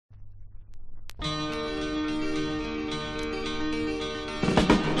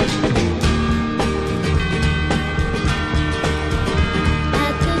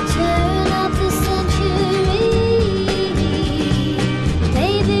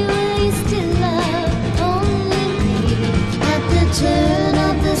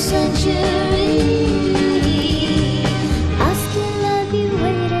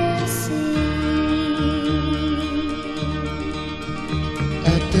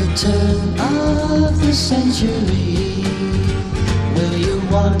turn of the century, will you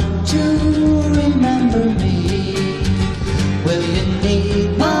want to remember me? Will you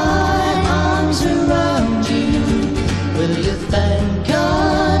need my arms around you? Will you thank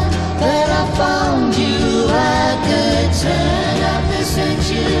God that I found you at the turn of the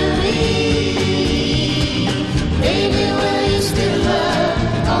century? Baby, will you still love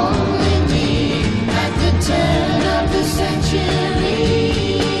only me at the turn of the century?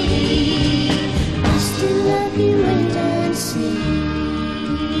 I still love you, wait and see.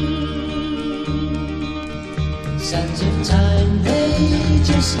 Sands of time, they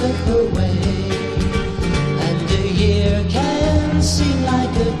just slip away, and a year can seem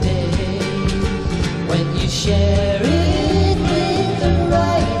like a day when you share it with the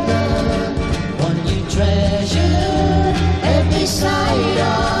right love, one you treasure every side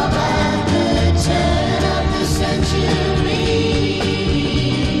of at the turn of the century.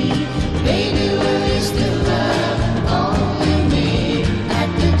 Baby, will you still love only me at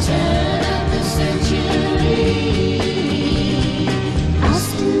the turn of the century? I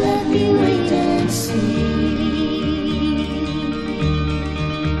still love you, wait and see.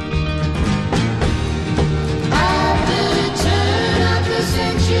 At the turn of the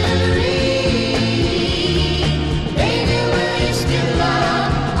century, baby, will you still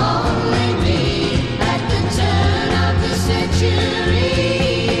love only me at the turn of the century?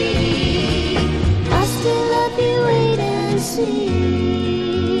 I still love you, wait and see.